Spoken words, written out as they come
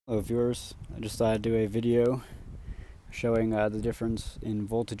Hello viewers, I just thought I'd do a video showing the difference in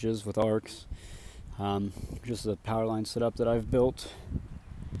voltages with arcs. Just a power line setup that I've built.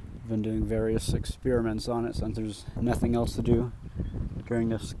 I've been doing various experiments on it since there's nothing else to do during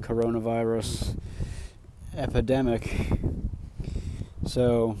this coronavirus epidemic.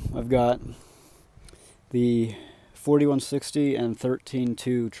 So I've got the 4160 and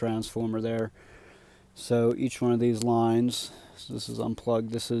 132 transformer there. So each one of these lines, so this is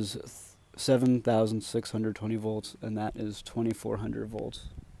unplugged, this is 7,620 volts and that is 2,400 volts.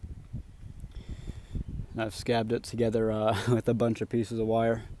 And I've scabbed it together with a bunch of pieces of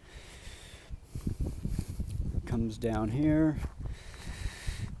wire. Comes down here.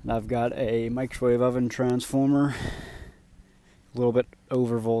 And I've got a microwave oven transformer, a little bit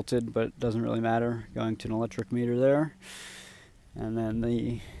overvolted, but it doesn't really matter, going to an electric meter there. And then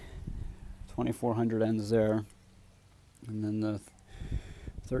the 2,400 ends there. And then the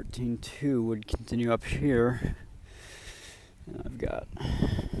 13.2 would continue up here. And I've got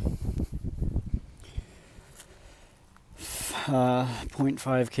 0.5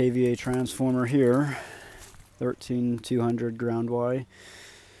 kVA transformer here, 13,200 ground Y,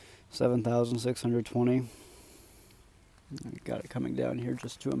 7,620. I've got it coming down here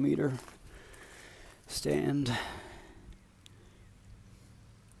just to a meter stand.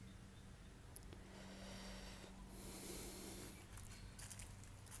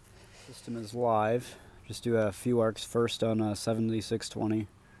 System is live. Just do a few arcs first on 7620.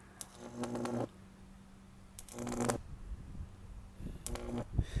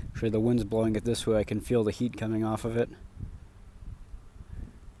 Actually, the wind's blowing it this way. I can feel the heat coming off of it.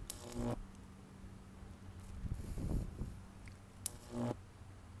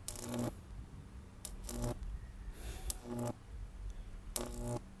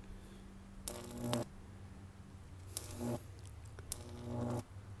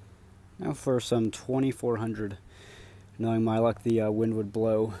 Now for some 2,400. Knowing my luck, the wind would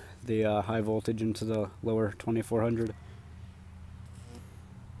blow the high voltage into the lower 2,400.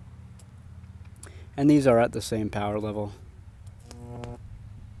 And these are at the same power level.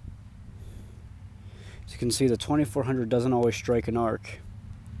 As you can see, the 2,400 doesn't always strike an arc,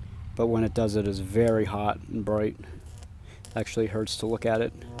 but when it does, it is very hot and bright. It actually hurts to look at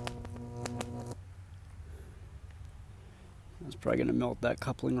it. It's probably going to melt that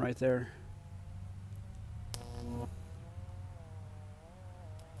coupling right there.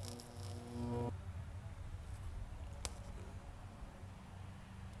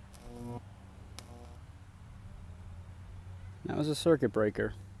 That was a circuit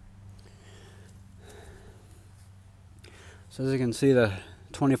breaker. So as you can see, the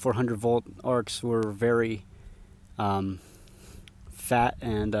 2,400 volt arcs were very fat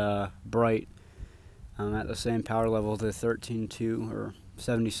and bright. At the same power level, the 13.2 or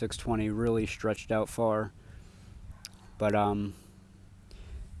 7620 really stretched out far, but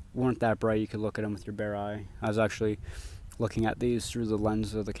weren't that bright. You could look at them with your bare eye. I was actually looking at these through the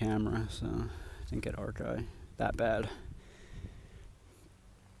lens of the camera, so I didn't get arc eye that bad.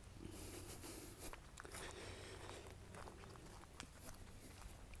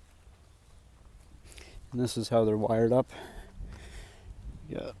 And this is how they're wired up.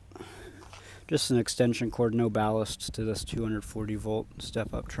 Yeah. Just an extension cord, no ballast, to this 240 volt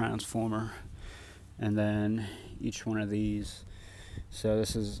step-up transformer. And then each one of these, so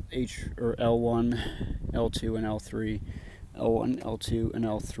this is L1, L2, and L3, L1, L2, and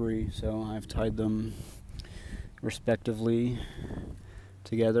L3. So I've tied them respectively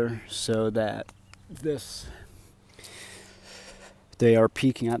together so that they are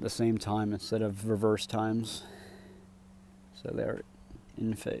peaking at the same time instead of reverse times. So they're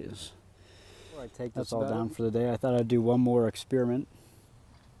in phase. That's all down for the day. I thought I'd do one more experiment,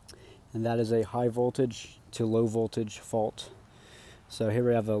 and that is a high voltage to low voltage fault. So here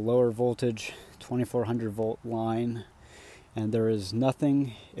we have a lower voltage 2,400 volt line, and there is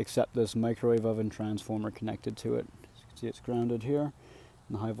nothing except this microwave oven transformer connected to it. As you can see, it's grounded here,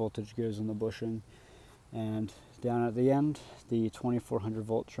 and the high voltage goes in the bushing. And down at the end, the 2,400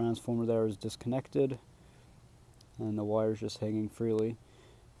 volt transformer there is disconnected, and the wire's just hanging freely.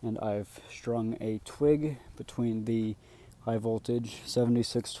 And I've strung a twig between the high voltage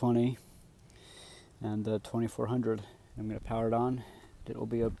 7620 and the 2,400. I'm going to power it on. It will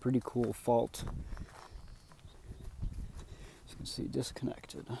be a pretty cool fault. As you can see,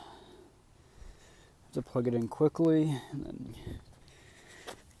 disconnected. I have to plug it in quickly, and then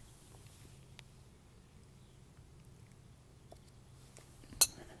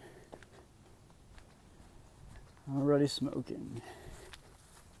already smoking.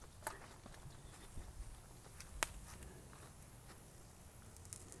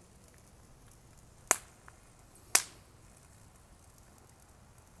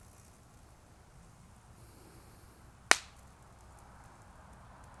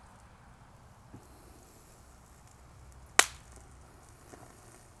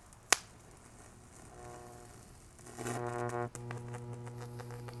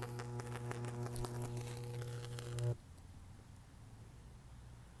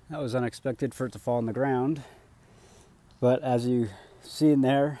 That was unexpected for it to fall on the ground. But as you see in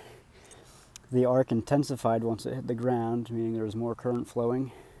there, the arc intensified once it hit the ground, meaning there was more current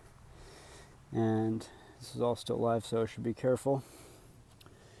flowing. And this is all still live, so I should be careful.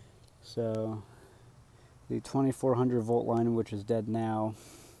 So the 2400 volt line, which is dead now,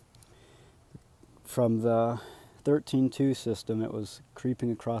 from the 13.2 system, it was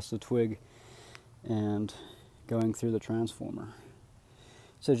creeping across the twig and going through the transformer.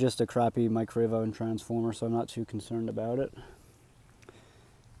 So just a crappy microwave oven transformer, so I'm not too concerned about it.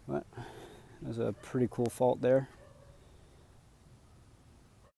 But there's a pretty cool fault there.